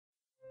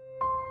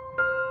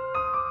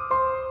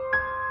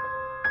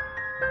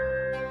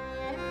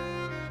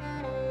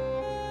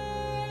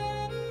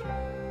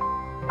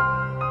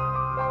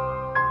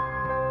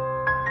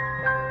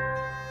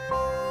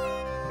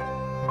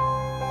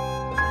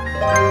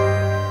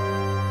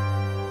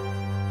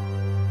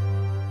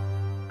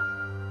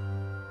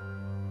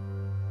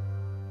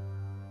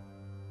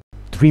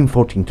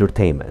DreamForge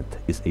Entertainment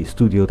is a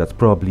studio that's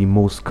probably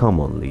most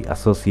commonly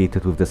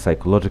associated with the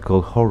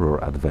psychological horror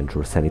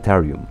adventure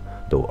Sanitarium,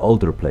 though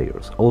older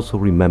players also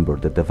remember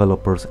the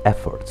developers'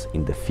 efforts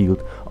in the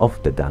field of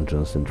the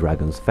Dungeons &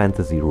 Dragons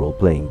fantasy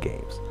role-playing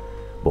games.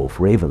 Both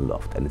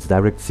Ravenloft and its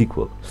direct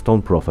sequel,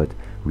 Stone Prophet,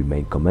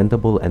 remain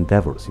commendable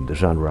endeavors in the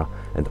genre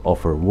and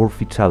offer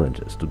worthy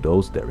challenges to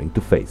those daring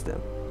to face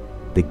them.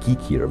 The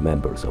geekier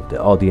members of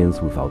the audience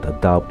without a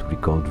doubt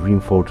recall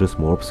DreamForge's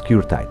more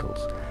obscure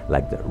titles,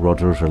 like the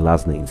Roger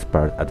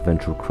Zelazny-inspired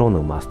adventure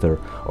Chronomaster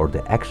or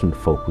the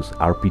action-focused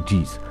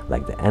RPGs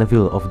like the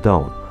Anvil of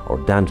Dawn or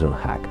Dungeon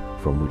Hack,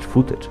 from which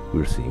footage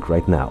we're seeing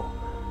right now.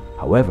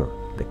 However,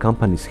 the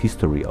company's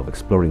history of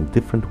exploring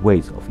different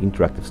ways of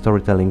interactive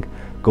storytelling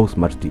goes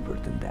much deeper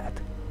than that.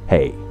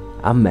 Hey,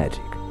 I'm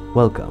Magic.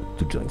 Welcome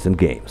to Joints and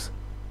Games.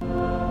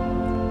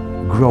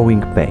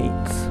 Growing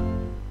Pains.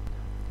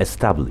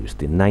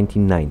 Established in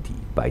 1990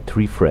 by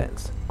three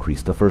friends,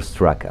 Christopher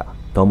Straka,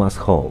 Thomas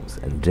Holmes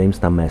and James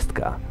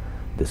Namestka,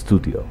 the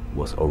studio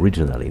was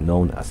originally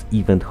known as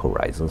Event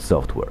Horizon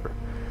Software.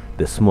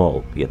 The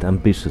small yet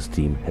ambitious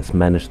team has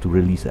managed to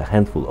release a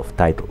handful of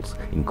titles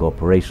in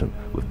cooperation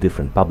with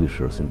different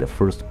publishers in the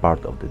first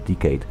part of the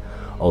decade,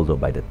 although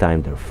by the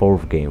time their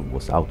fourth game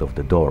was out of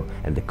the door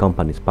and the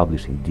company's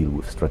publishing deal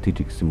with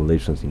Strategic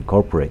Simulations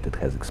Incorporated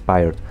has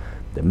expired,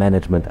 the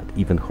management at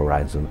Event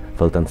Horizon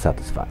felt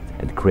unsatisfied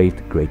and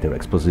craved greater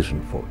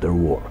exposition for their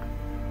work.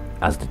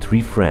 As the three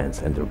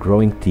friends and their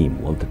growing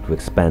team wanted to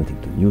expand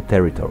into new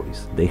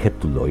territories, they had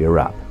to lawyer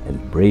up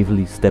and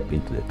bravely step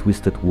into the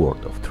twisted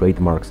world of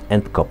trademarks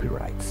and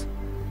copyrights.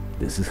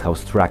 This is how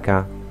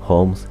Straka,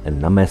 Holmes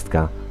and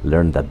Namestka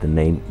learned that the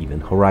name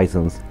Event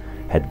Horizons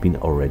had been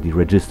already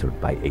registered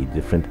by a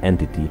different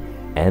entity,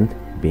 and,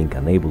 being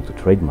unable to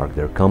trademark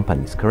their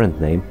company's current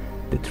name,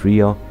 the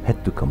trio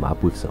had to come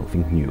up with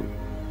something new.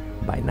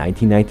 By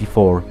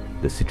 1994,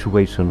 the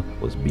situation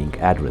was being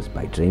addressed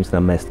by James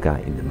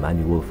Namestka in the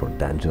Manual for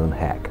Dungeon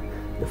Hack,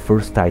 the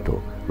first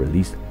title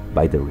released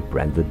by the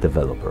rebranded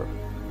developer.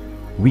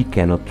 We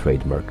cannot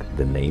trademark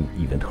the name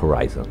Event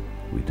Horizon.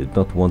 We did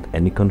not want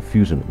any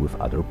confusion with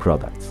other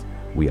products.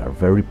 We are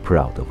very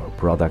proud of our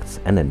products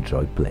and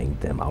enjoy playing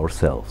them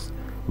ourselves.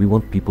 We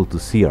want people to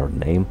see our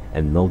name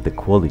and know the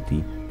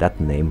quality that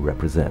name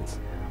represents.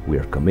 We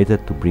are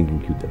committed to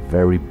bringing you the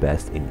very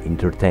best in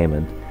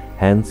entertainment,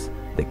 hence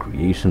the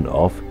creation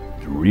of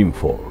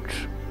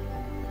DreamForge.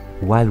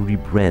 While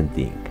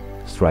rebranding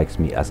strikes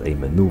me as a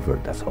maneuver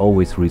that's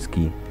always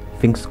risky,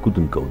 things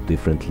couldn't go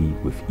differently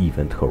with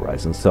Event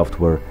Horizon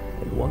Software,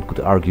 and one could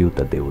argue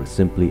that they were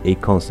simply a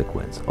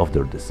consequence of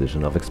their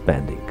decision of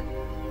expanding.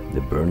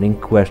 The burning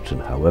question,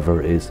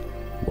 however, is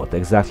what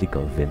exactly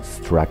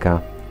convinced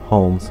Straka,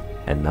 Holmes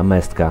and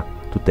Namestka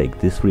to take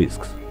these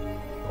risks?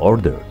 In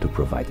order to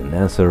provide an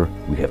answer,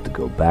 we have to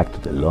go back to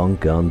the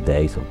long-gone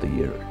days of the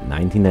year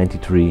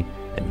 1993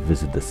 and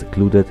visit the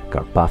secluded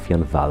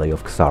Carpathian Valley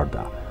of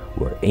Xarda,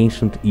 where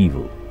ancient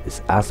evil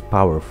is as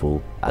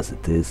powerful as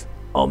it is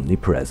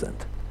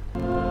omnipresent.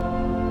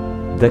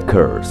 The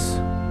Curse.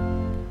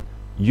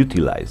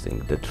 Utilizing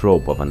the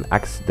trope of an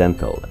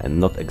accidental and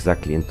not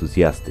exactly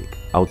enthusiastic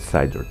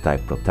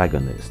outsider-type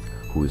protagonist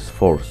who is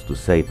forced to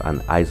save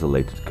an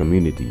isolated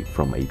community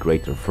from a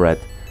greater threat,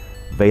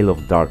 Veil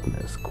of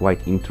Darkness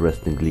quite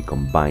interestingly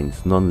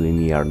combines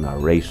non-linear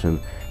narration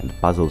and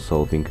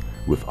puzzle-solving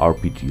with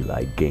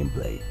RPG-like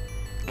gameplay.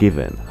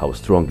 Given how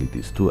strongly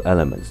these two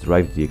elements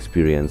drive the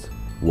experience,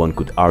 one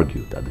could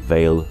argue that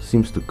Veil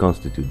seems to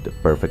constitute the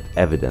perfect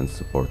evidence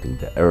supporting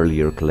the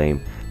earlier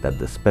claim that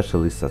the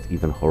specialists at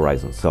Event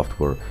Horizon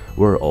Software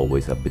were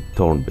always a bit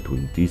torn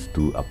between these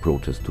two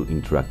approaches to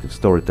interactive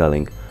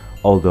storytelling,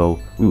 although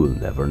we will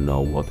never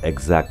know what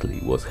exactly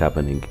was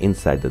happening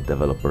inside the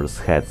developers'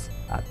 heads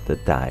at the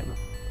time.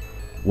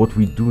 What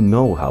we do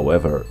know,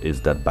 however, is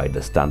that by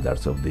the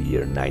standards of the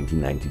year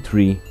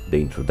 1993,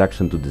 the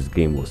introduction to this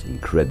game was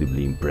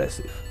incredibly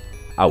impressive.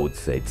 I would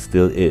say it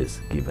still is,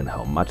 given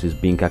how much is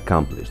being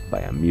accomplished by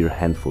a mere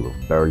handful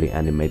of barely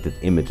animated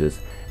images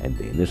and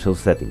the initial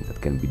setting that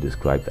can be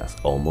described as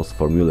almost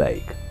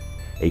formulaic.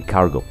 A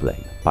cargo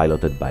plane,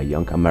 piloted by a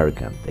young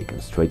American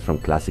taken straight from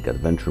classic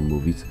adventure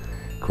movies,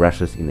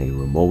 crashes in a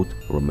remote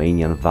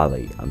Romanian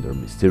valley under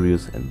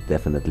mysterious and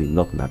definitely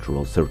not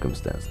natural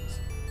circumstances.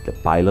 The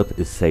pilot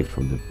is saved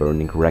from the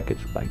burning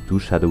wreckage by two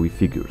shadowy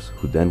figures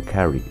who then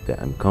carry the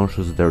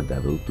unconscious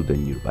daredevil to the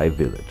nearby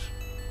village.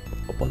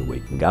 Upon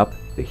waking up,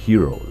 the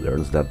hero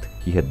learns that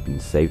he had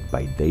been saved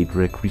by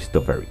Deidre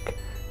Christoveric,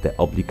 the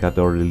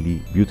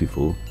obligatorily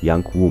beautiful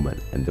young woman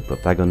and the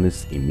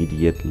protagonist's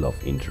immediate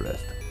love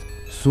interest.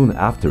 Soon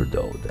after,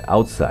 though, the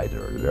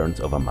outsider learns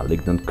of a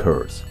malignant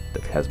curse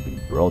that has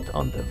been brought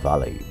on the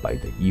valley by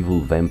the evil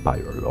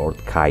vampire Lord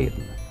Cairn,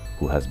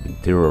 who has been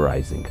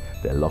terrorizing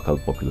the local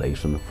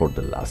population for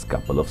the last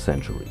couple of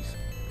centuries.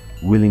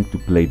 Willing to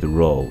play the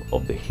role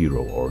of the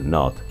hero or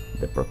not,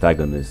 the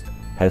protagonist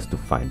has to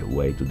find a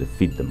way to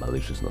defeat the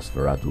malicious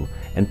Nosferatu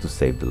and to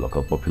save the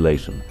local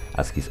population,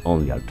 as his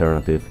only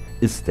alternative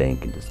is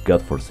staying in this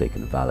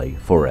godforsaken valley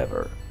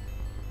forever.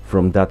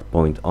 From that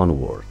point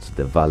onwards,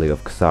 the Valley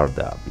of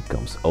Xarda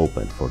becomes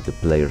open for the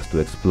players to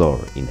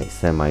explore in a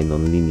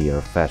semi-non-linear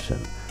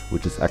fashion,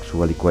 which is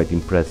actually quite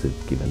impressive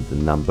given the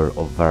number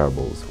of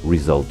variables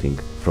resulting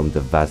from the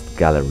vast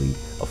gallery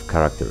of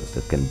characters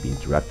that can be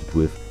interacted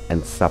with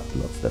and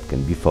subplots that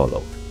can be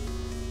followed.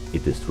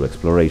 It is through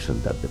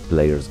exploration that the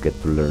players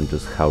get to learn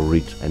just how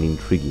rich and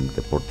intriguing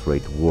the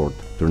portrayed world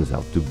turns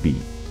out to be.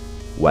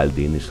 While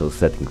the initial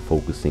setting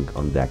focusing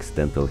on the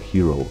accidental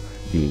hero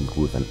dealing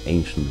with an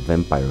ancient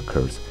vampire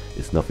curse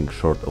is nothing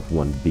short of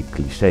one big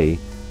cliché,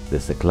 the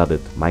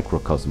secluded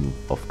microcosm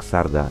of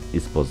Xarda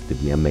is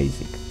positively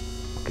amazing.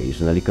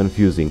 Occasionally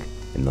confusing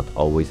and not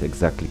always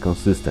exactly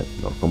consistent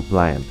nor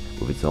compliant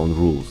with its own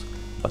rules,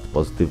 but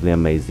positively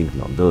amazing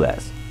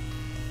nonetheless.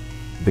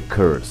 The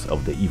curse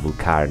of the evil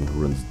cairn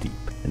runs deep,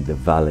 and the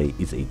valley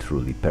is a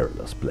truly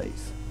perilous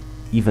place.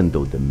 Even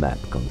though the map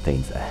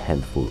contains a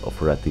handful of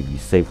relatively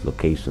safe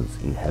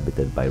locations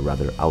inhabited by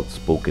rather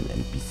outspoken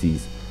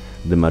NPCs,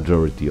 the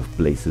majority of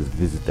places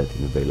visited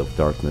in Veil of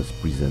Darkness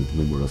present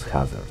numerous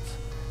hazards.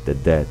 The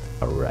dead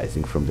are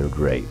rising from their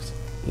graves,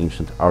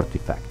 ancient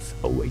artifacts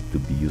await to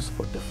be used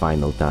for the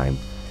final time,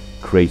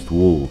 crazed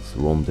wolves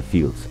roam the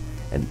fields,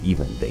 and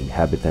even the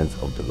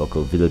inhabitants of the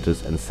local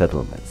villages and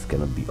settlements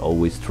cannot be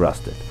always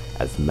trusted,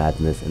 as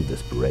madness and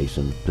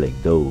desperation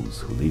plague those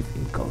who live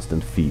in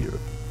constant fear.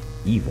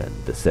 Even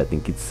the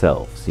setting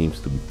itself seems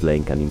to be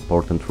playing an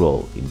important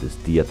role in this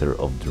theater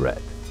of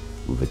dread.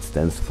 With its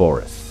dense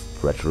forests,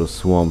 treacherous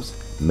swamps,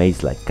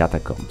 maze-like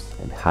catacombs,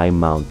 and high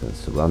mountains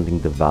surrounding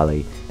the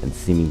valley and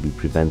seemingly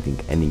preventing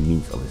any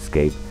means of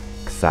escape,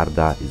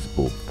 Xarda is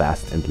both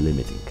vast and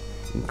limiting,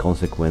 in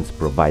consequence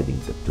providing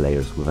the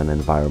players with an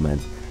environment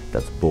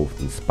that's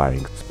both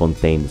inspiring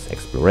spontaneous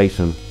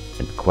exploration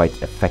and quite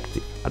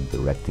effective at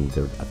directing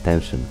their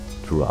attention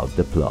throughout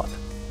the plot.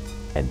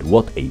 And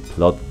what a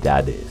plot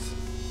that is!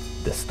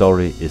 The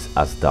story is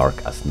as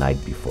dark as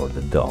night before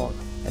the dawn,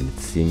 and it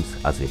seems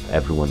as if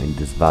everyone in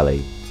this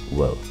valley,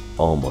 well,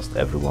 almost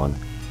everyone,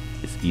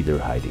 is either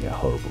hiding a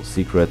horrible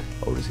secret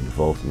or is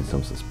involved in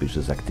some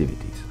suspicious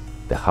activities.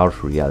 The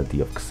harsh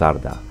reality of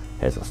Xarda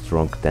has a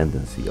strong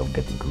tendency of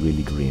getting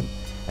really grim,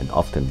 and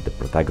often the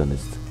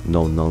protagonist's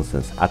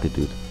no-nonsense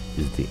attitude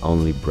is the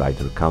only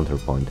brighter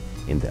counterpoint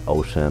in the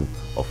ocean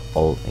of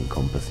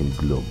all-encompassing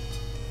gloom.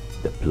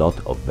 The plot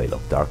of Veil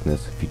of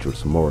Darkness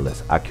features more or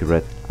less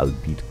accurate,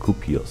 albeit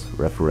copious,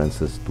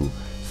 references to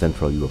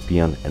Central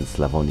European and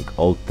Slavonic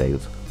old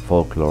tales,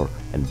 folklore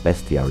and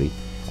bestiary,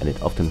 and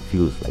it often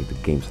feels like the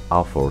game's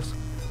authors,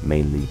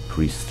 mainly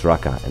Chris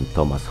Straka and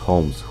Thomas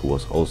Holmes, who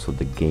was also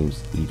the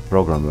game's lead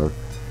programmer,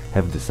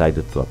 have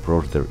decided to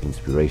approach their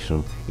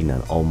inspiration in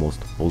an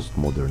almost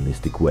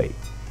postmodernistic way.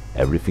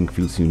 Everything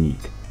feels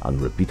unique,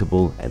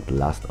 unrepeatable and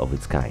last of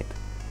its kind,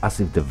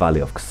 as if the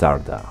Valley of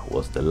Xarda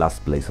was the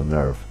last place on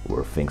Earth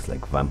where things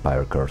like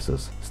vampire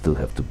curses still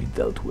have to be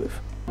dealt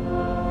with.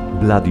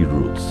 Bloody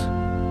Roots.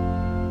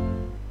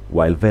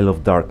 While Veil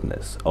of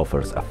Darkness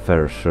offers a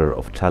fair share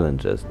of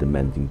challenges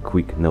demanding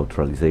quick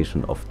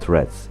neutralization of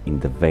threats in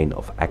the vein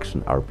of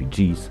action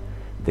RPGs,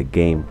 the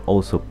game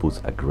also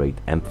puts a great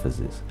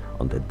emphasis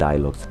on the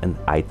dialogues and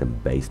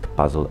item-based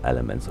puzzle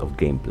elements of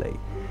gameplay,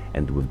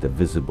 and with the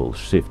visible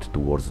shift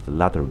towards the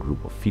latter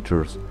group of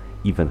features,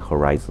 Event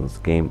Horizon's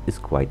game is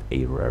quite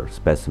a rare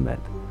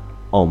specimen,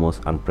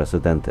 almost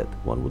unprecedented,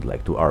 one would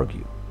like to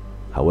argue.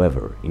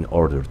 However, in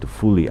order to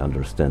fully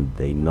understand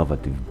the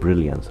innovative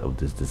brilliance of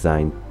this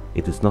design,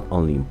 it is not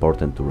only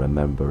important to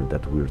remember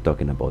that we're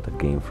talking about a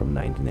game from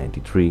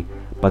 1993,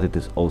 but it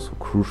is also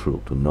crucial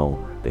to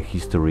know the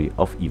history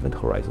of Event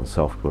Horizon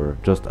software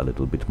just a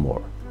little bit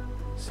more.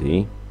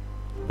 See?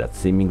 That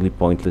seemingly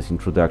pointless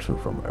introduction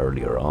from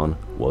earlier on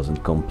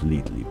wasn't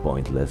completely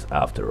pointless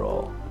after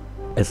all.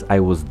 As I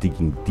was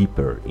digging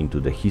deeper into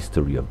the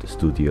history of the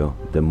studio,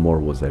 the more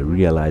was I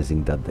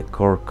realizing that the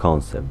core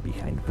concept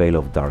behind Veil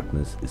of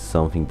Darkness is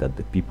something that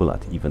the people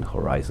at Event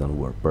Horizon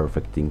were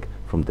perfecting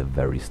from the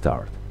very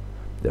start.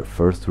 Their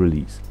first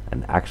release,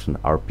 an action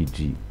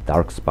RPG,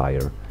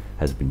 DarkSpyre,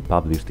 has been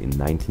published in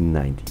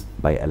 1990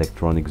 by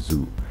Electronic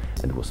Zoo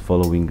and was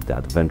following the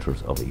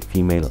adventures of a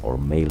female or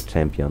male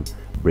champion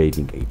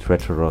braving a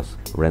treacherous,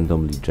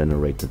 randomly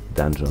generated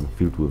dungeon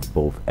filled with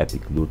both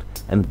epic loot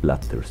and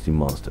bloodthirsty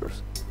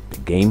monsters. The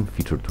game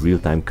featured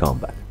real-time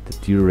combat,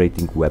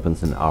 deteriorating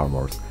weapons and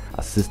armors,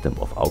 a system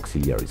of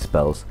auxiliary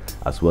spells,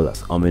 as well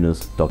as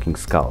ominous talking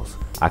skulls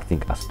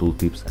acting as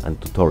tooltips and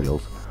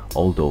tutorials,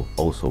 although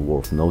also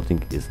worth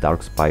noting is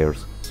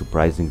DarkSpyre's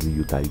surprisingly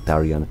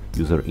utilitarian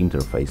user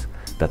interface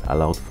that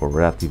allowed for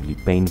relatively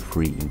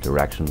pain-free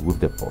interaction with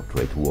the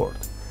portrait world,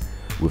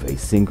 with a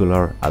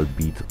singular,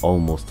 albeit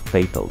almost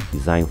fatal,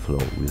 design flow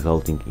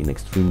resulting in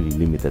extremely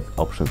limited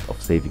options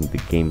of saving the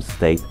game's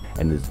state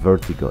and its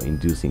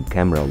vertigo-inducing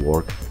camera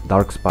work.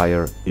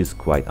 DarkSpyre is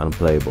quite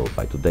unplayable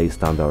by today's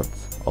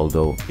standards,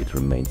 although it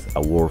remains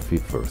a worthy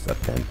first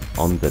attempt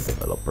on the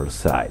developer's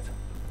side.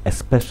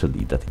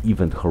 Especially that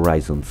Event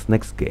Horizon's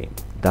next game,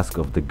 Dusk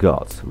of the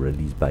Gods,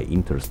 released by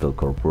Interstel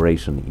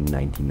Corporation in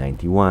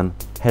 1991,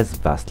 has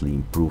vastly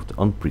improved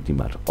on pretty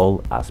much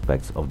all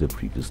aspects of the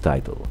previous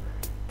title.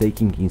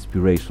 Taking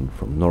inspiration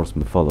from Norse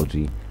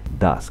mythology,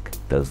 Dusk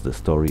tells the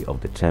story of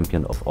the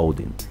champion of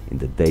Odin in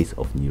the days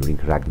of nearing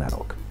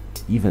Ragnarok.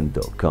 Even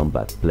though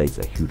combat plays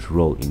a huge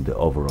role in the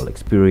overall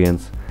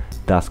experience,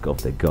 Dusk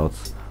of the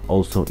Gods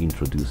also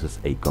introduces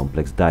a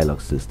complex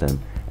dialogue system,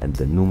 and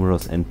the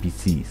numerous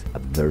NPCs,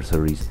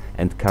 adversaries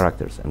and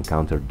characters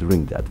encountered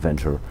during the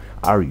adventure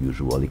are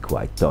usually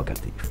quite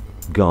talkative.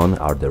 Gone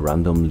are the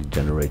randomly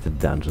generated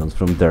dungeons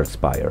from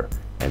DarkSpyre,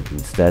 and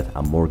instead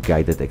a more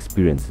guided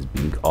experience is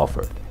being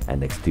offered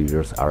and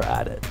exteriors are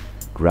added.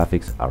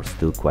 Graphics are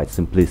still quite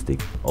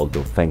simplistic,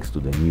 although thanks to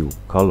the new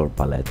color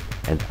palette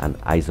and an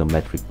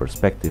isometric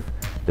perspective,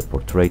 the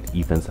portrayed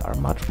events are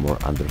much more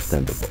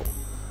understandable.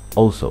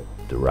 Also,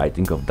 the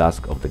writing of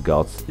Dusk of the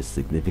Gods is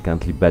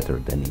significantly better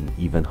than in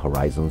Event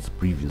Horizon's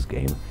previous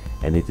game,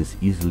 and it is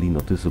easily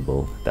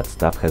noticeable that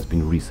stuff has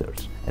been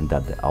researched and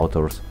that the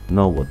authors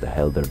know what the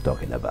hell they're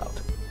talking about.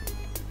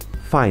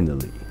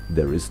 Finally,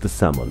 there is The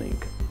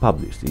Summoning.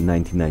 Published in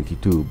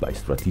 1992 by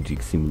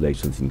Strategic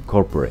Simulations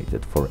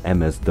Incorporated for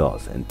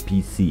MS-DOS and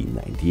PC in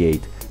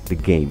 98, the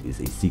game is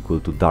a sequel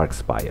to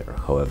DarkSpyre.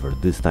 However,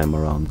 this time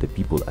around the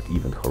people at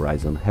Event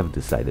Horizon have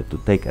decided to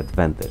take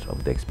advantage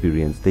of the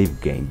experience they've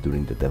gained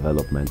during the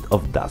development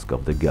of Dusk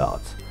of the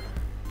Gods.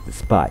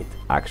 Despite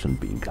action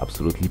being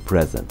absolutely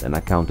present and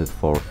accounted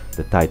for,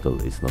 the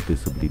title is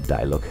noticeably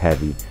dialogue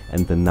heavy,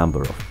 and the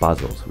number of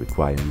puzzles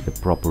requiring the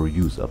proper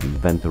use of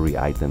inventory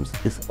items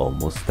is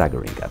almost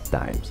staggering at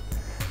times.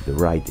 The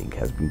writing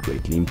has been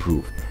greatly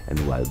improved, and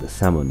while The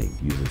Summoning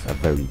uses a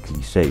very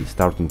cliché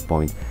starting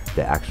point,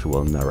 the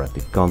actual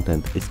narrative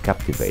content is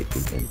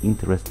captivating and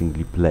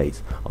interestingly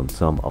plays on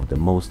some of the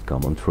most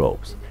common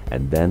tropes.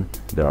 And then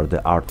there are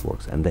the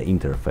artworks and the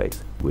interface,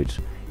 which,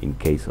 in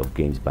case of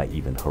games by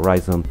Event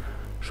Horizon,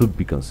 should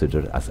be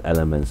considered as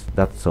elements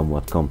that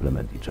somewhat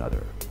complement each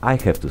other. I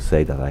have to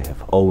say that I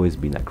have always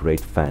been a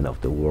great fan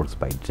of the works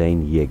by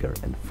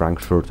JnG and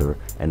Frank Schurter,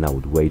 and I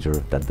would wager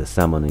that The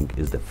Summoning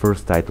is the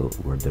first title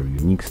where their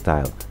unique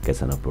style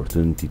gets an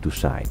opportunity to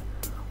shine.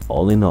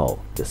 All in all,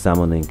 The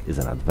Summoning is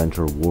an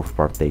adventure worth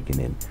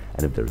partaking in,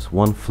 and if there's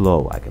one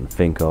flaw I can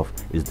think of,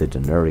 is the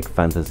generic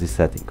fantasy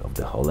setting of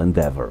the whole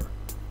endeavor.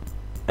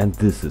 And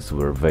this is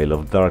where Veil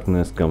of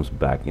Darkness comes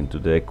back into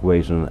the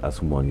equation,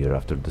 as 1 year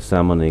after The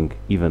Summoning,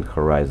 Event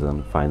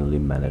Horizon finally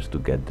managed to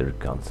get their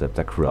concept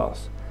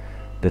across.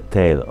 The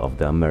tale of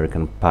the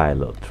American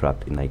pilot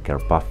trapped in a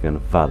Carpathian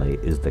valley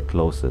is the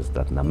closest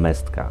that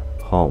Namestka,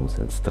 Holmes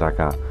and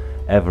Straka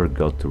ever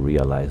got to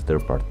realize their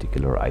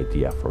particular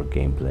idea for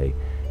gameplay,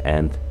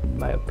 and, in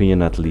my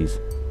opinion at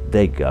least,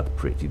 they got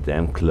pretty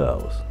damn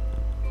close.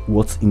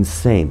 What's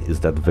insane is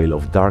that Veil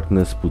of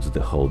Darkness puts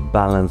the whole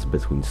balance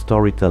between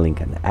storytelling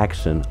and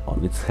action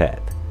on its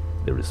head.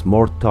 There is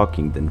more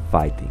talking than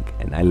fighting,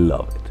 and I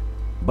love it.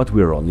 But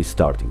we're only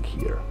starting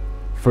here.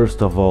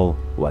 First of all,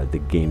 while the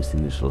game's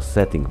initial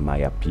setting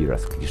might appear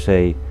as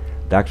cliché,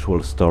 the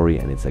actual story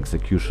and its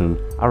execution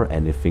are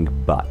anything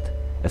but,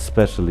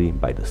 especially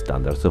by the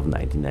standards of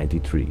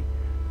 1993.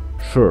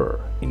 Sure,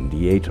 in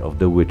the age of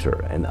The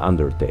Witcher and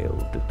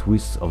Undertale, the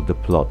twists of the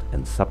plot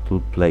and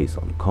subtle plays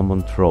on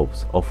common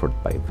tropes offered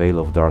by Veil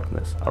of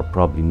Darkness are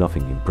probably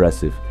nothing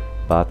impressive,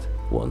 but,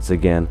 once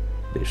again,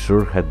 they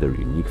sure had their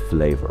unique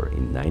flavor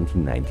in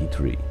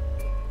 1993.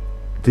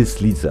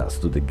 This leads us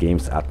to the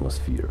game's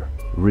atmosphere,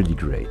 really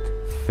great,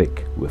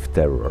 thick with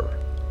terror,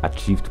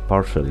 achieved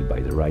partially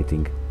by the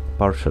writing,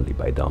 partially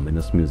by the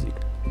ominous music,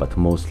 but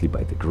mostly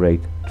by the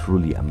great,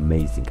 truly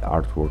amazing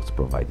artworks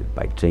provided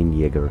by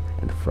JnG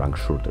and Frank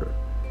Schurter.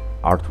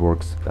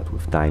 Artworks that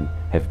with time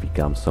have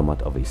become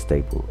somewhat of a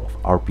staple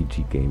of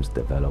RPG games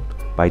developed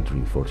by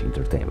DreamForge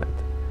Entertainment.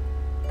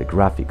 The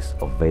graphics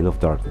of Veil of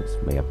Darkness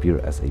may appear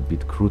as a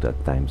bit crude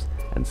at times,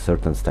 and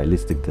certain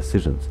stylistic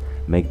decisions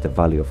make the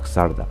Valley of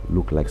Xarda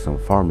look like some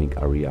farming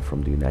area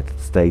from the United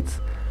States,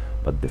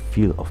 but the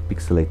feel of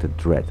pixelated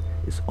dread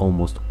is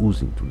almost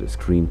oozing to the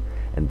screen,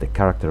 and the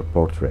character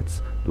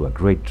portraits do a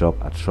great job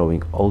at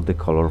showing all the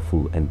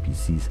colorful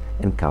NPCs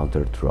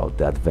encountered throughout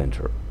the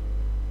adventure.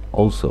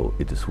 Also,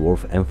 it is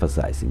worth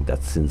emphasizing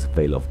that since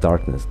Veil of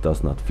Darkness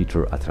does not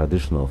feature a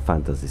traditional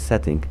fantasy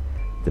setting,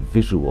 the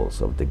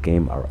visuals of the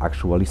game are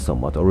actually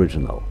somewhat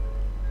original.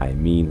 I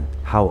mean,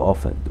 how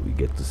often do we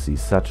get to see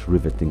such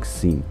riveting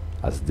scene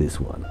as this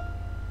one?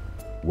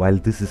 While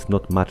this is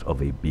not much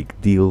of a big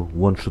deal,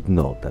 one should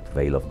note that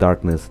Veil of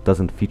Darkness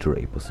doesn't feature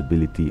a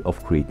possibility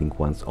of creating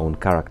one's own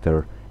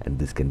character, and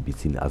this can be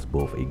seen as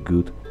both a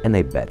good and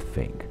a bad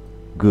thing.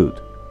 Good,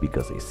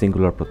 because a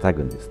singular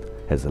protagonist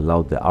has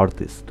allowed the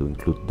artist to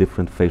include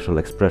different facial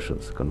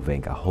expressions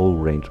conveying a whole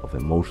range of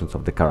emotions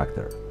of the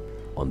character.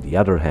 On the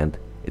other hand,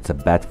 it's a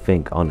bad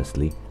thing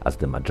honestly, as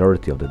the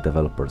majority of the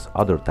developer's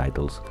other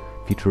titles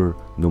feature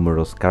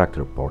numerous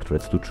character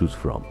portraits to choose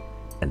from.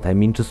 And I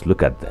mean, just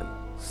look at them.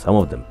 Some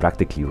of them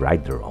practically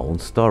write their own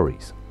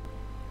stories.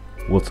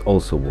 What's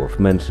also worth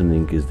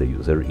mentioning is the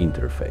user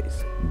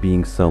interface,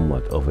 being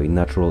somewhat of a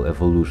natural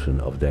evolution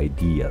of the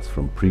ideas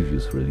from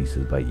previous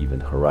releases by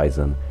Event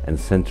Horizon and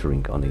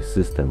centering on a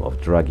system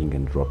of dragging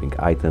and dropping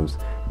items.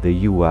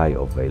 The UI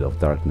of Veil of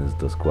Darkness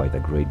does quite a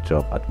great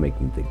job at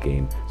making the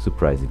game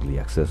surprisingly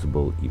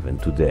accessible even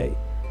today.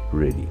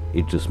 Really,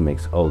 it just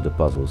makes all the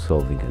puzzle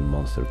solving and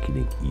monster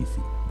killing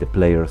easy. The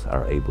players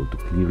are able to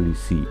clearly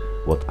see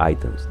what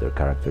items their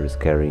character is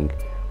carrying,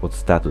 what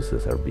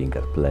statuses are being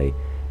at play,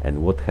 and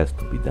what has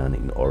to be done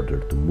in order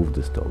to move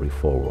the story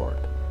forward.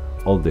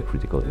 All the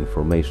critical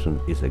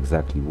information is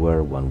exactly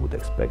where one would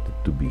expect it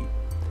to be.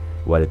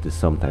 While it is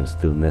sometimes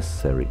still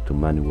necessary to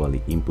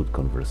manually input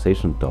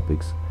conversation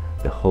topics,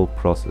 the whole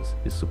process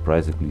is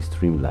surprisingly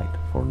streamlined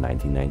for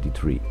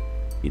 1993.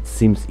 It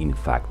seems in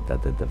fact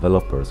that the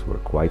developers were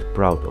quite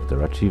proud of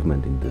their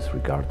achievement in this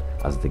regard,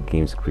 as the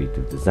game's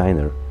creative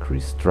designer,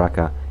 Chris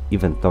Straka,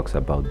 even talks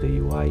about the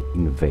UI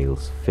in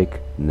Veil's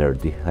thick,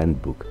 nerdy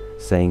handbook,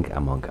 saying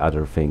among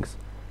other things,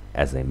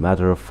 "As a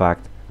matter of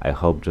fact, I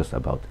hope just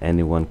about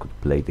anyone could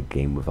play the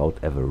game without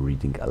ever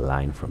reading a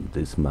line from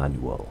this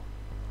manual."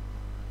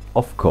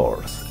 Of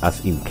course,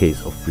 as in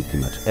case of pretty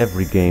much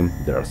every game,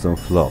 there are some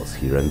flaws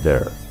here and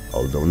there,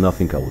 although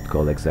nothing I would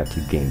call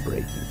exactly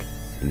game-breaking.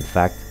 In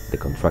fact, the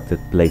contracted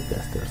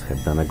playtesters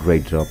have done a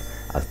great job,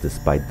 as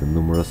despite the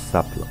numerous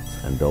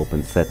subplots and the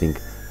open setting,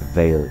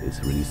 Veil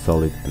is really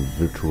solid and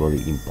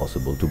virtually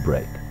impossible to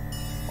break.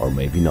 Or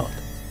maybe not.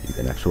 You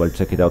can actually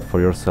check it out for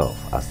yourself,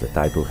 as the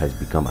title has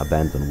become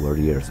abandonware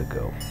years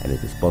ago, and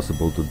it is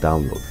possible to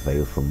download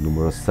Veil from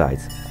numerous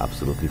sites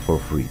absolutely for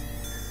free.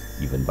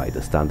 Even by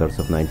the standards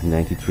of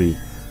 1993,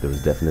 there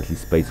is definitely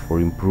space for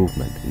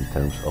improvement in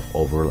terms of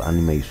overall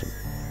animation.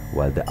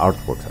 While the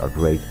artworks are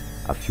great,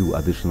 a few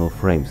additional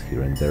frames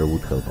here and there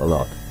would help a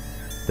lot.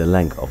 The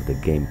length of the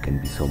game can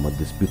be somewhat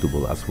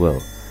disputable as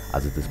well,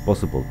 as it is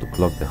possible to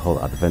clock the whole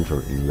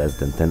adventure in less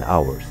than 10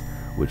 hours,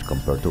 which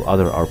compared to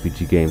other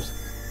RPG games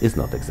is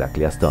not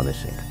exactly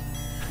astonishing.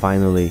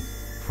 Finally,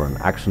 for an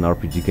action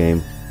RPG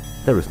game,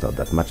 there is not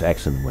that much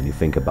action when you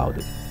think about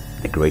it.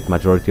 The great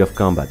majority of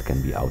combat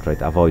can be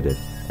outright avoided,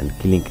 and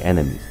killing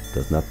enemies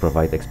does not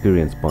provide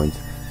experience points,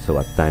 so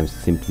at times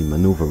simply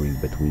maneuvering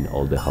between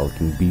all the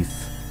hulking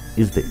beasts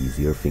is the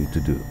easier thing to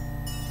do.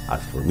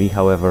 As for me,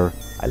 however,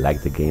 I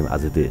like the game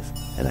as it is,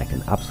 and I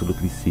can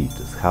absolutely see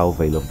just how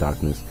Veil of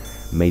Darkness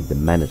made the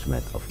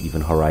management of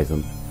Event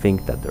Horizon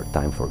think that their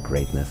time for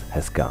greatness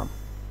has come.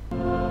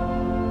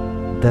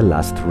 The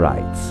Last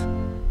Rites.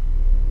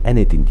 And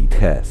it indeed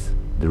has.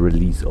 The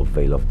release of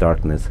Veil of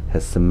Darkness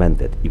has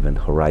cemented Event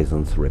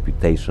Horizon's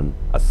reputation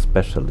as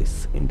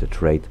specialists in the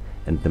trade,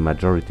 and the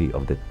majority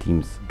of the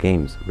team's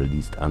games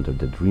released under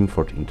the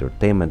DreamForge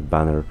Entertainment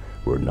banner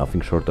were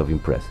nothing short of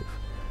impressive.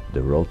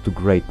 The road to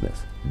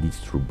greatness leads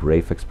through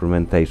brave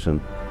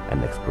experimentation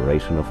and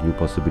exploration of new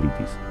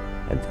possibilities,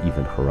 and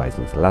Event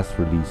Horizon's last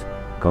release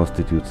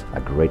constitutes a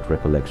great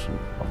recollection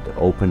of the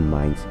open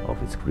minds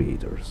of its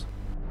creators.